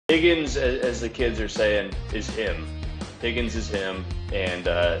Higgins, as the kids are saying, is him. Higgins is him,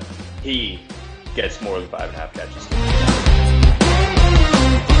 and he gets more than 5.5 catches.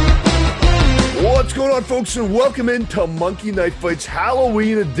 What's going on, folks, and welcome into Monkey Knife Fights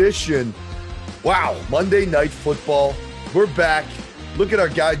Halloween edition. Wow, Monday Night Football. We're back. Look at our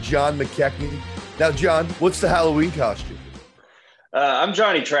guy, John McKechnie. Now, John, what's the Halloween costume? I'm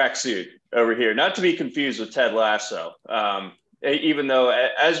Johnny Tracksuit over here, not to be confused with Ted Lasso. Even though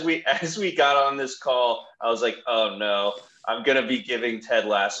as we got on this call, I was like, oh no, I'm going to be giving Ted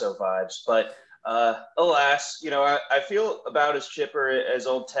Lasso vibes. But alas, I feel about as chipper as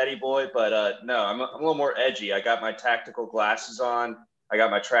old Teddy boy, but no, I'm a little more edgy. I got my tactical glasses on. I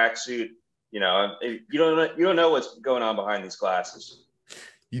got my tracksuit. You don't know what's going on behind these glasses.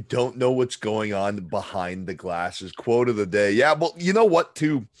 You don't know what's going on behind the glasses. Quote of the day. Yeah, well, you know what,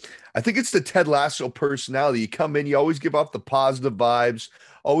 too? I think it's the Ted Lasso personality. You come in, you always give off the positive vibes,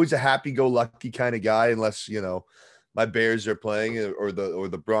 always a happy-go-lucky kind of guy, unless, my Bears are playing or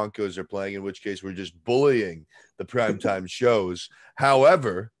the Broncos are playing, in which case we're just bullying the primetime shows.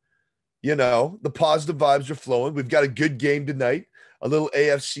 However, the positive vibes are flowing. We've got a good game tonight, a little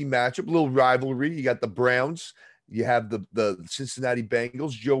AFC matchup, a little rivalry. You got the Browns. You have the Cincinnati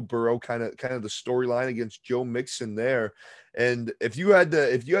Bengals, Joe Burrow, kind of the storyline against Joe Mixon there. And if you had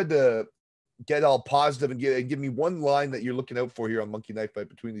to get all positive and give me one line that you're looking out for here on Monkey Knife Fight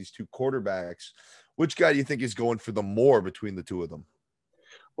between these two quarterbacks, which guy do you think is going for the more between the two of them?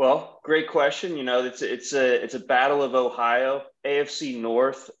 Well, great question. It's a battle of Ohio, AFC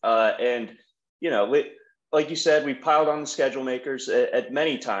North, and like you said, we piled on the schedule makers at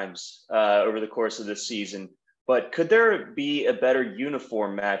many times over the course of this season. But could there be a better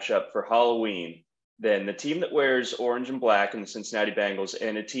uniform matchup for Halloween than the team that wears orange and black in the Cincinnati Bengals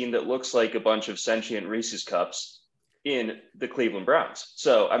and a team that looks like a bunch of sentient Reese's Cups in the Cleveland Browns?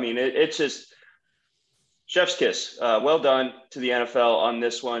 So, I mean, it's just chef's kiss. Well done to the NFL on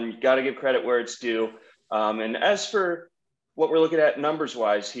this one. You got to give credit where it's due. And as for what we're looking at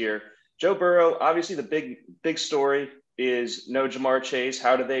numbers-wise here, Joe Burrow, obviously the big story is no Jamar Chase.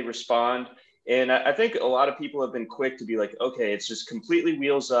 How do they respond? And I think a lot of people have been quick to be like, okay, it's just completely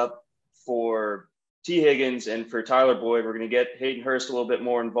wheels up for T. Higgins and for Tyler Boyd. We're going to get Hayden Hurst a little bit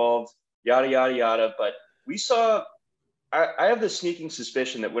more involved, yada, yada, yada. But we saw – I have this sneaking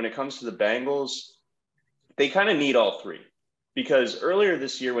suspicion that when it comes to the Bengals, they kind of need all three. Because earlier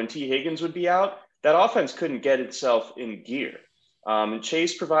this year when T. Higgins would be out, that offense couldn't get itself in gear. And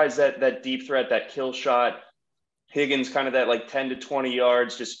Chase provides that deep threat, that kill shot. Higgins kind of that like 10 to 20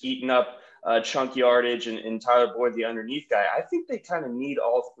 yards, just eating up chunk yardage, and Tyler Boyd, the underneath guy. I think they kind of need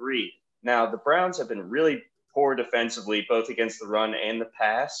all three. Now, the Browns have been really poor defensively, both against the run and the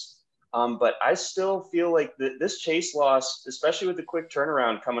pass. But I still feel like this Chase loss, especially with the quick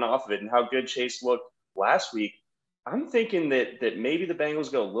turnaround coming off of it and how good Chase looked last week, I'm thinking that maybe the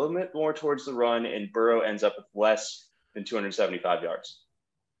Bengals go a little bit more towards the run and Burrow ends up with less than 275 yards.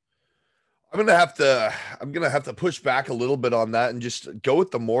 I'm gonna have to push back a little bit on that and just go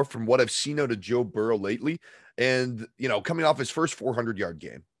with the more from what I've seen out of Joe Burrow lately. And coming off his first 400-yard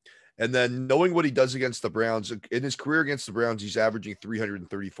game, and then knowing what he does against the Browns in his career against the Browns, he's averaging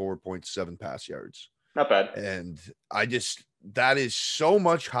 334.7 pass yards. Not bad. And that is so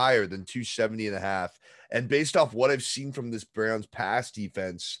much higher than 270.5. And based off what I've seen from this Browns pass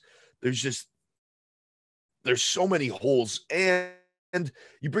defense, there's so many holes. And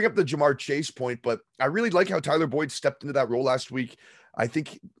you bring up the Jamar Chase point, but I really like how Tyler Boyd stepped into that role last week. I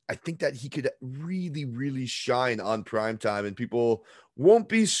think that he could really, really shine on primetime, and people won't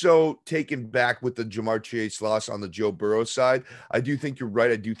be so taken back with the Jamar Chase loss on the Joe Burrow side. I do think you're right.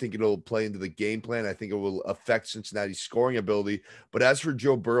 I do think it'll play into the game plan. I think it will affect Cincinnati's scoring ability. But as for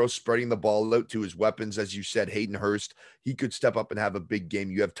Joe Burrow spreading the ball out to his weapons, as you said, Hayden Hurst, he could step up and have a big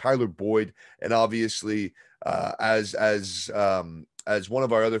game. You have Tyler Boyd, and obviously as one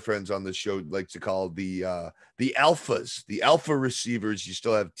of our other friends on the show likes to call the alphas, the alpha receivers, you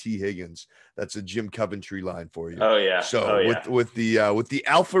still have T. Higgins. That's a Jim Coventry line for you. Oh yeah. So with the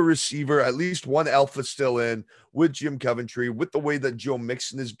alpha receiver, at least one alpha still in with Jim Coventry, with the way that Joe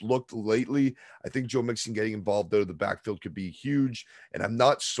Mixon has looked lately, I think Joe Mixon getting involved out of the backfield could be huge. And I'm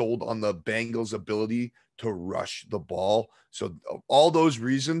not sold on the Bengals' ability to rush the ball. So all those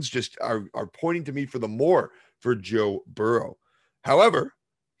reasons just are pointing to me for the more for Joe Burrow. However,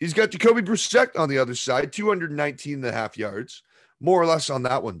 he's got Jacoby Brissett on the other side, 219.5 yards, more or less on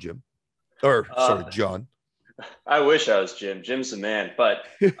that one, Jim. John. I wish I was Jim. Jim's the man, but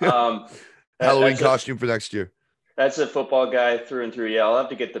Halloween costume for next year. That's a football guy through and through. Yeah, I'll have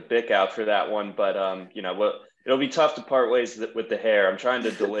to get the Bic out for that one, but It'll be tough to part ways with the hair. I'm trying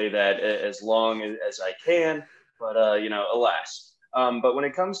to delay that as long as I can, but alas. But when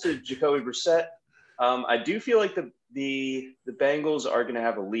it comes to Jacoby Brissett, I do feel like the Bengals are going to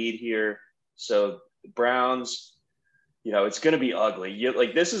have a lead here. So the Browns, it's going to be ugly.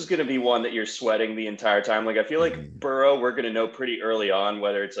 This is going to be one that you're sweating the entire time. Like, I feel like Burrow, we're going to know pretty early on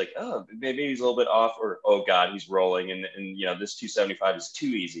whether it's like, oh, maybe he's a little bit off, or, oh God, he's rolling. And this 275 is too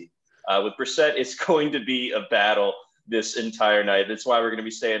easy. With Brissett, it's going to be a battle this entire night. That's why we're going to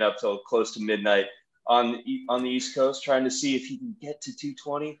be staying up till close to midnight on the East Coast, trying to see if he can get to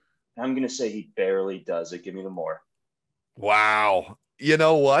 220. I'm going to say he barely does it. Give me the more. Wow. You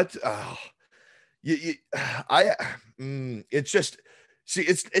know what? Oh, it's just, see,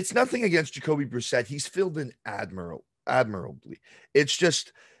 it's nothing against Jacoby Brissett. He's filled in admirably. It's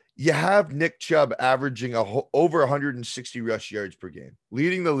just, you have Nick Chubb averaging over 160 rush yards per game,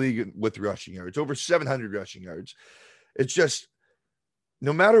 leading the league with rushing yards, over 700 rushing yards. It's just,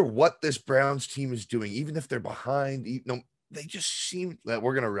 no matter what this Browns team is doing, even if they're behind, they just seem that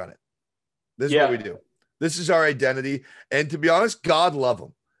we're going to run it. This is what we do. This is our identity. And to be honest, God love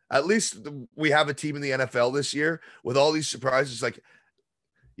them. At least we have a team in the NFL this year with all these surprises. Like,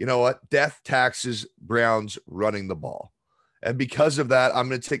 you know what? Death, taxes, Browns running the ball. And because of that, I'm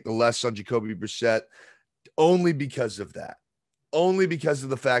going to take the less on Jacoby Brissett, only because of that. Only because of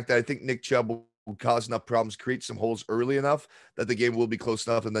the fact that I think Nick Chubb will cause enough problems, create some holes early enough that the game will be close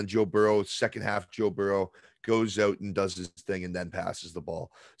enough. And then Joe Burrow, second half, Joe Burrow goes out and does his thing and then passes the ball.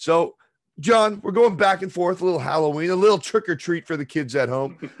 So, John, we're going back and forth, a little Halloween, a little trick or treat for the kids at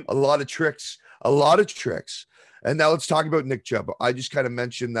home, a lot of tricks. And now let's talk about Nick Chubb. I just kind of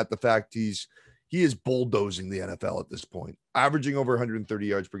mentioned that the fact he is bulldozing the NFL at this point, averaging over 130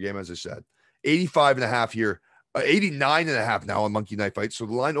 yards per game, as I said, 85 and a half here, 89 and a half now on Monkey Knife Fight. So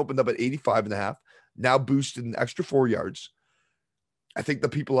the line opened up at 85 and a half, now boosted an extra 4 yards. I think the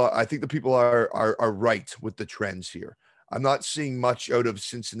people are right with the trends here. I'm not seeing much out of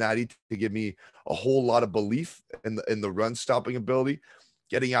Cincinnati to give me a whole lot of belief in the run stopping ability.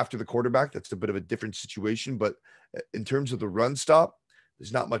 Getting after the quarterback, that's a bit of a different situation. But in terms of the run stop,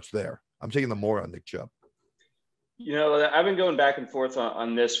 there's not much there. I'm taking the more on Nick Chubb. I've been going back and forth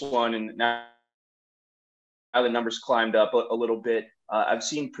on this one, and now the numbers climbed up a little bit. I've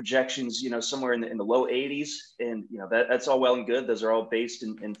seen projections, somewhere in the low 80s, and that's all well and good. Those are all based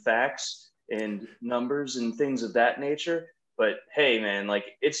in facts and numbers and things of that nature. But hey, man,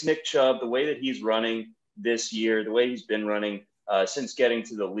 it's Nick Chubb, the way that he's running this year, the way he's been running since getting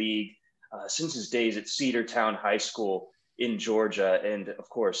to the league, since his days at Cedartown High School in Georgia, and of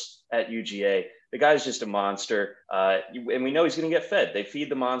course at UGA. The guy's just a monster. And we know he's going to get fed. They feed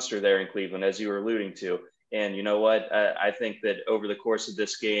the monster there in Cleveland, as you were alluding to. And you know what? I think that over the course of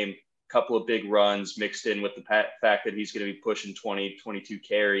this game, a couple of big runs mixed in with the fact that he's going to be pushing 20, 22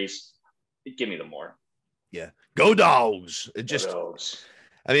 carries, give me the more. Yeah. Go Dogs. Dogs.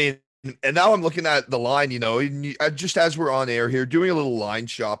 I mean, and now I'm looking at the line, just as we're on air here, doing a little line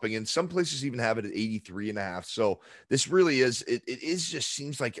shopping, and some places even have it at 83 and a half. So this really is, it is just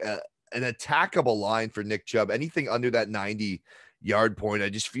seems like an attackable line for Nick Chubb. Anything under that 90 yard point, I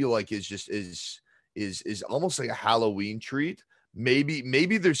just feel like is almost like a Halloween treat.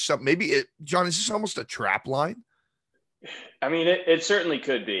 Maybe there's some, John, is this almost a trap line? I mean, it certainly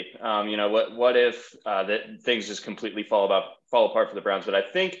could be. What if that things just completely fall apart for the Browns? But I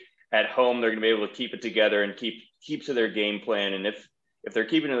think at home they're going to be able to keep it together and keep to their game plan. And if they're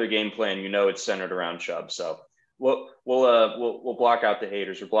keeping to their game plan, it's centered around Chubb. So we'll block out the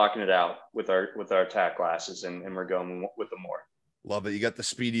haters. We're blocking it out with our attack glasses, and we're going with the more. Love it. You got the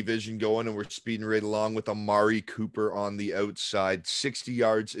speedy vision going, and we're speeding right along with Amari Cooper on the outside. 60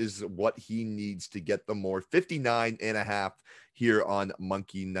 yards is what he needs to get the more. 59 and a half here on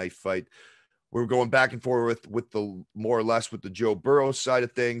Monkey Knife Fight. We're going back and forth with the more or less with the Joe Burrow side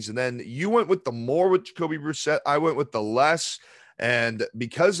of things. And then you went with the more with Jacoby Brissett. I went with the less. And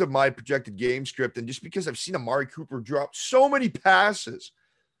because of my projected game script, and just because I've seen Amari Cooper drop so many passes,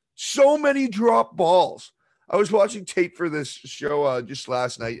 so many drop balls. I was watching tape for this show just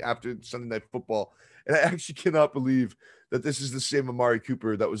last night after Sunday Night Football, and I actually cannot believe that this is the same Amari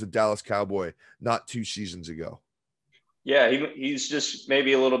Cooper that was a Dallas Cowboy not 2 seasons ago. Yeah, he's just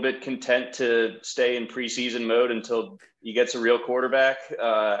maybe a little bit content to stay in preseason mode until he gets a real quarterback.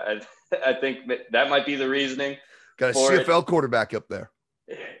 I think that might be the reasoning. Got a CFL quarterback up there.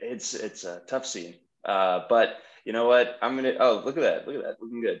 It's a tough scene. But you know what? Look at that.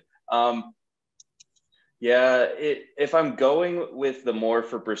 Looking good. If I'm going with the more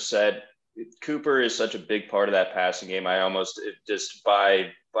for Brissett, Cooper is such a big part of that passing game. I almost just by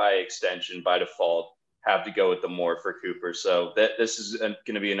extension, by default, have to go with the more for Cooper. So this is going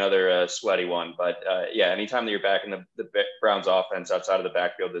to be another sweaty one. But yeah, anytime that you're back in the Browns offense outside of the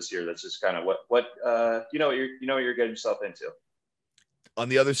backfield this year, that's just kind of what what you're getting yourself into. On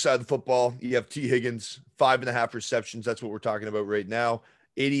the other side of the football, you have T. Higgins, 5.5 receptions. That's what we're talking about right now.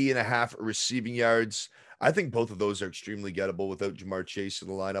 80.5 receiving yards. I think both of those are extremely gettable without Jamar Chase in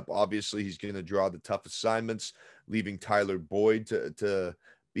the lineup. Obviously, he's going to draw the tough assignments, leaving Tyler Boyd to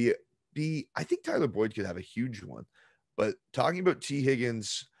be. I think Tyler Boyd could have a huge one. But talking about T.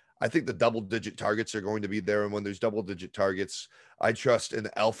 Higgins, I think the double-digit targets are going to be there. And when there's double-digit targets, I trust an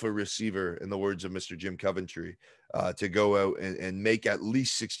alpha receiver, in the words of Mr. Jim Coventry, to go out and make at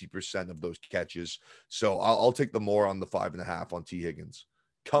least 60% of those catches. So I'll take the more on the 5.5 on T. Higgins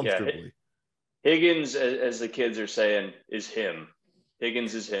comfortably. Yeah, Higgins, as the kids are saying, is him.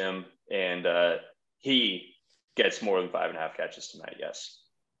 Higgins is him, and he gets more than 5.5 catches tonight. Yes.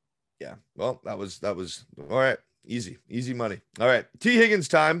 Yeah. Well, that was all right. Easy money. All right. T. Higgins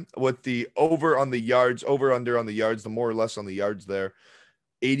time with the over on the yards, over under on the yards, the more or less on the yards there.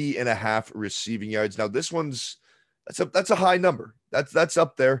 80.5 receiving yards. Now this one's that's a high number. That's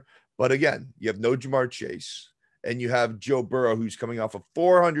up there. But again, you have no Jamar Chase. And you have Joe Burrow, who's coming off of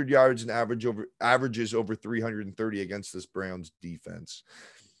 400 yards and averages over 330 against this Browns defense.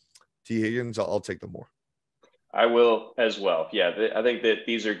 T. Higgins, I'll take the more. I will as well. Yeah, I think that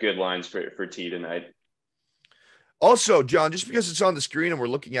these are good lines for T tonight. Also, John, just because it's on the screen and we're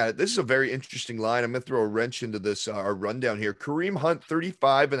looking at it, this is a very interesting line. I'm going to throw a wrench into this, our rundown here. Kareem Hunt,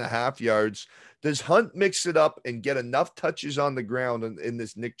 35.5 yards. Does Hunt mix it up and get enough touches on the ground in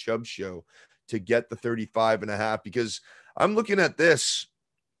this Nick Chubb show to get the 35.5? Because I'm looking at this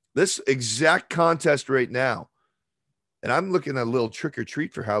exact contest right now, and I'm looking at a little trick or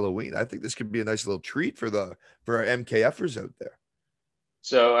treat for Halloween. I think this could be a nice little treat for our MKFers out there.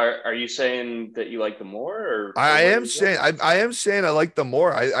 So are you saying that you like the more? Or I am saying I like the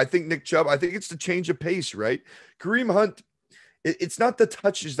more. I think Nick Chubb, I think it's the change of pace, right? Kareem Hunt, it's not the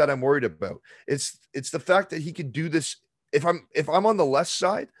touches that I'm worried about. It's the fact that he could do this. If I'm on the left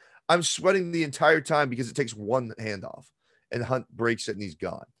side, I'm sweating the entire time because it takes one handoff and Hunt breaks it and he's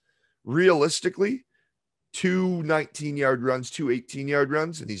gone. Realistically, 2 19-yard runs, 2 18-yard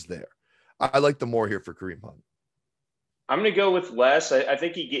runs, and he's there. I like the more here for Kareem Hunt. I'm going to go with less. I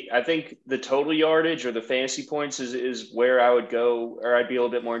think the total yardage or the fantasy points is where I would go, or I'd be a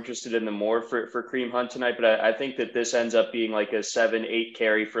little bit more interested in the more for Kareem Hunt tonight. But I think that this ends up being like a 7-8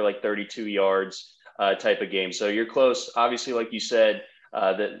 carry for like 32 yards type of game. So you're close. Obviously, like you said,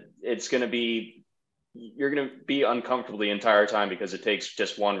 that you're going to be uncomfortable the entire time because it takes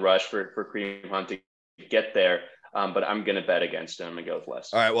just one rush for Kareem Hunt to get there. But I'm going to bet against him. I'm going to go with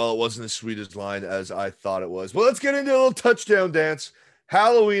less. All right. Well, it wasn't as sweet as line as I thought it was. Well, let's get into a little touchdown dance.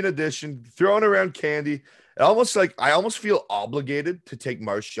 Halloween edition, throwing around candy. I almost feel obligated to take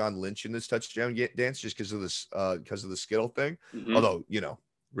Marshawn Lynch in this touchdown dance just because of the Skittle thing. Mm-hmm. Although,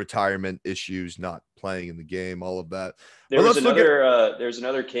 retirement issues, not playing in the game, all of that. There's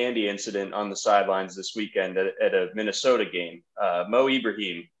another candy incident on the sidelines this weekend at a Minnesota game. Mo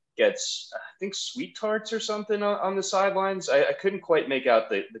Ibrahim gets, I think, sweet tarts or something on the sidelines. I couldn't quite make out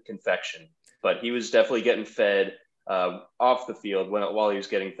the confection, but he was definitely getting fed off the field while he was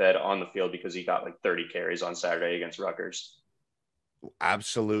getting fed on the field because he got like 30 carries on Saturday against Rutgers.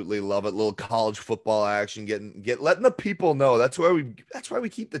 Absolutely love it. Little college football action, letting the people know. That's why we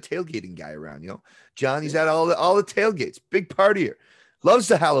keep the tailgating guy around. John, he's at all the tailgates. Big partier, loves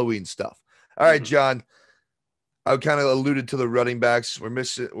the Halloween stuff. All right, John. I kind of alluded to the running backs. We're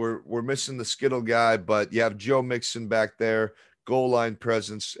missing the Skittle guy, but you have Joe Mixon back there, goal line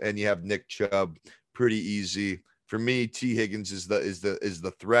presence, and you have Nick Chubb. Pretty easy for me. T. Higgins is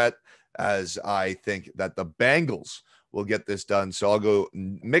the threat, as I think that the Bengals will get this done. So I'll go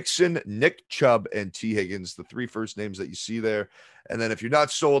Mixon, Nick Chubb, and T. Higgins, the 3 first names that you see there. And then if you're not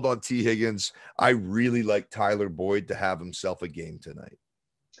sold on T. Higgins, I really like Tyler Boyd to have himself a game tonight.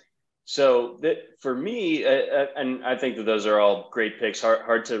 So for me, and I think that those are all great picks,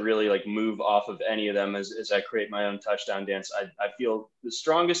 hard to really like move off of any of them as I create my own touchdown dance. I feel the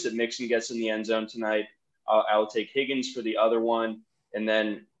strongest that Mixon gets in the end zone tonight. I'll take Higgins for the other one. And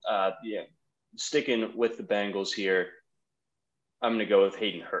then, sticking with the Bengals here, I'm going to go with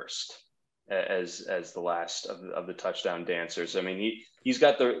Hayden Hurst as the last of the touchdown dancers. I mean, he's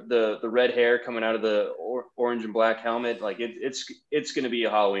got the red hair coming out of the orange and black helmet. Like it's going to be a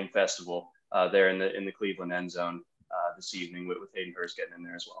Halloween festival there in the Cleveland end zone this evening with Hayden Hurst getting in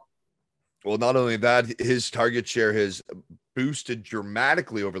there as well. Well, not only that, his target share has boosted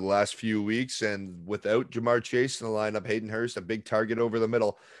dramatically over the last few weeks, and without Jamar Chase in the lineup, Hayden Hurst, a big target over the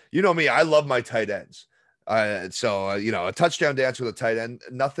middle. You know me, I love my tight ends. A touchdown dance with a tight end,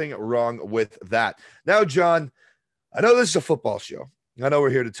 nothing wrong with that. Now, John, I know this is a football show. I know we're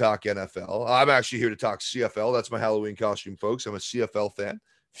here to talk NFL. I'm actually here to talk CFL. That's my Halloween costume, folks. I'm a CFL fan.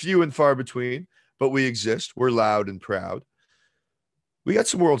 Few and far between, but we exist. We're loud and proud. We got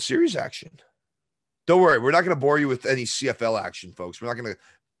some World Series action. Don't worry. We're not going to bore you with any CFL action, folks. We're not going to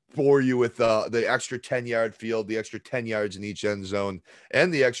bore you with the extra 10-yard field, the extra 10 yards in each end zone,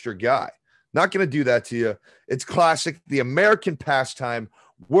 and the extra guy. Not going to do that to you. It's classic, the American pastime,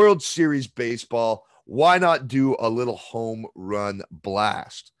 World Series baseball. Why not do a little home run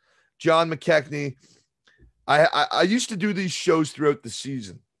blast? John McKechnie, I used to do these shows throughout the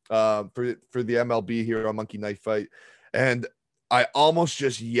season for the MLB here on Monkey Knife Fight, and I almost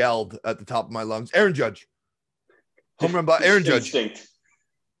just yelled at the top of my lungs, Aaron Judge. Home run blast, Aaron Judge. Instinct.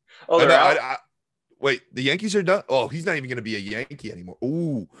 Oh, they're out? Wait, the Yankees are done? Oh, he's not even going to be a Yankee anymore.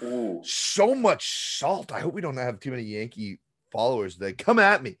 Ooh, so much salt. I hope we don't have too many Yankee followers today. Come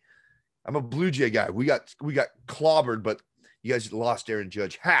at me. I'm a Blue Jay guy. We got clobbered, but you guys lost Aaron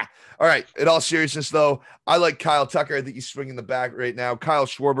Judge. Ha! All right. In all seriousness, though, I like Kyle Tucker. I think he's swinging the bat right now. Kyle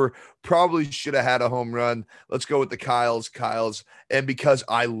Schwarber probably should have had a home run. Let's go with the Kyles. And because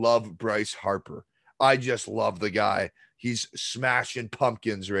I love Bryce Harper, I just love the guy. He's smashing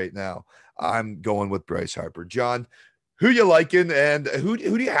pumpkins right now. I'm going with Bryce Harper. John, who you liking, and who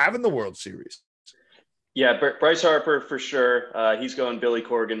do you have in the World Series? Yeah, Bryce Harper for sure. He's going Billy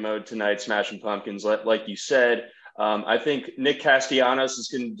Corgan mode tonight, smashing pumpkins, like you said. I think Nick Castellanos is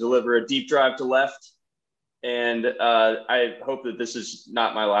going to deliver a deep drive to left, and I hope that this is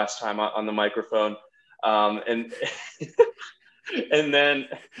not my last time on the microphone. And and then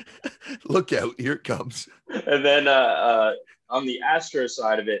look out, here it comes. And then on the Astro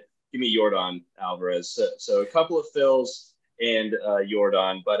side of it, give me Yordan Alvarez. So a couple of fills and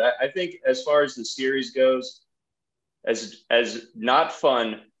Yordan. But I think as far as the series goes, as not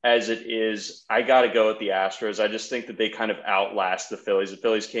fun as it is, I got to go with the Astros. I just think that they kind of outlast the Phillies. The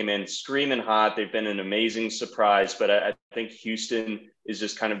Phillies came in screaming hot. They've been an amazing surprise, but I think Houston is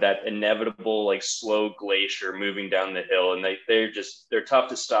just kind of that inevitable, like slow glacier moving down the hill. And they're tough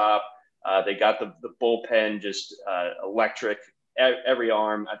to stop. They got the bullpen just electric, every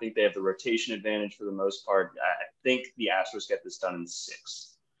arm. I think they have the rotation advantage for the most part. I think the Astros get this done in 6.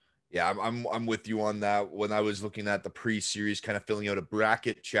 Yeah, I'm with you on that. When I was looking at the pre-series, kind of filling out a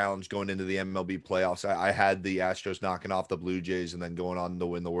bracket challenge going into the MLB playoffs, I had the Astros knocking off the Blue Jays and then going on to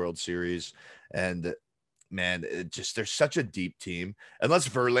win the World Series. And man, they're such a deep team. Unless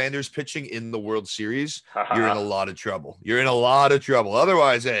Verlander's pitching in the World Series, you're in a lot of trouble.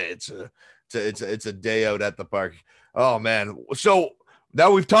 Otherwise, hey, it's a day out at the park. Oh man. So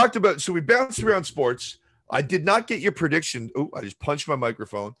now we bounced around sports. I did not get your prediction. Oh, I just punched my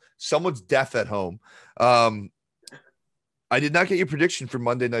microphone. Someone's deaf at home. I did not get your prediction for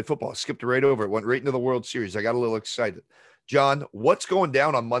Monday Night Football. I skipped right over it. Went right into the World Series. I got a little excited. John, what's going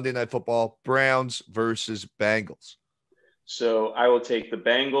down on Monday Night Football? Browns versus Bengals. So I will take the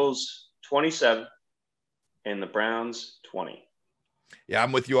Bengals 27 and the Browns 20. Yeah,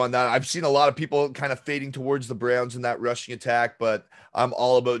 I'm with you on that. I've seen a lot of people kind of fading towards the Browns in that rushing attack, but I'm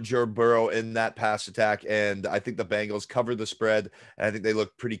all about Joe Burrow in that pass attack, and I think the Bengals cover the spread, and I think they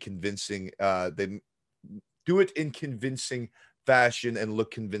look pretty convincing. They do it in convincing fashion and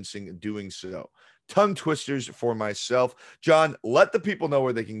look convincing doing so. Tongue twisters for myself. John, let the people know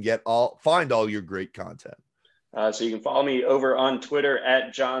where they can find all your great content. So you can follow me over on Twitter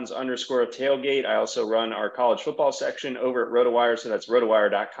at Johns_tailgate. I also run our college football section over at RotoWire. So that's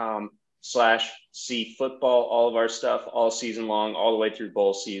rotowire.com/cfootball. All of our stuff all season long, all the way through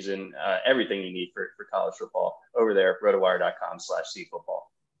bowl season. Everything you need for college football over there, rotowire.com/cfootball.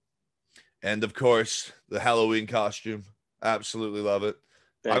 And of course, the Halloween costume. Absolutely love it.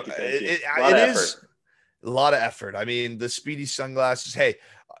 Thank you. It is a lot of effort. I mean, the Speedy sunglasses. Hey,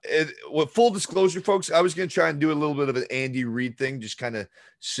 with full disclosure, folks, I was going to try and do a little bit of an Andy Reid thing, just kind of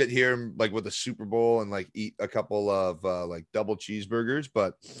sit here and like with a Super Bowl and like eat a couple of like double cheeseburgers.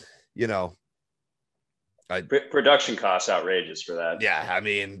 But, you know, production costs outrageous for that. Yeah. I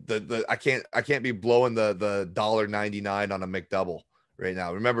mean, I can't be blowing the $1.99 on a McDouble right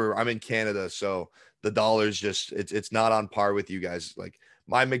now. Remember, I'm in Canada, so the dollar's just, it's not on par with you guys. Like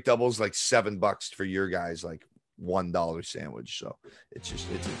my McDouble's like $7 for your guys, like $1 sandwich. So it's just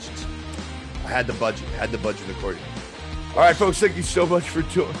I had the budget accordingly. All right, folks, thank you so much for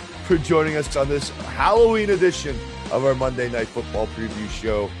joining us on this Halloween edition of our Monday Night Football preview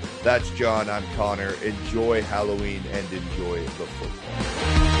show. That's John. I'm Connor. Enjoy Halloween and enjoy the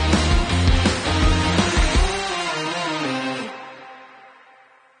football.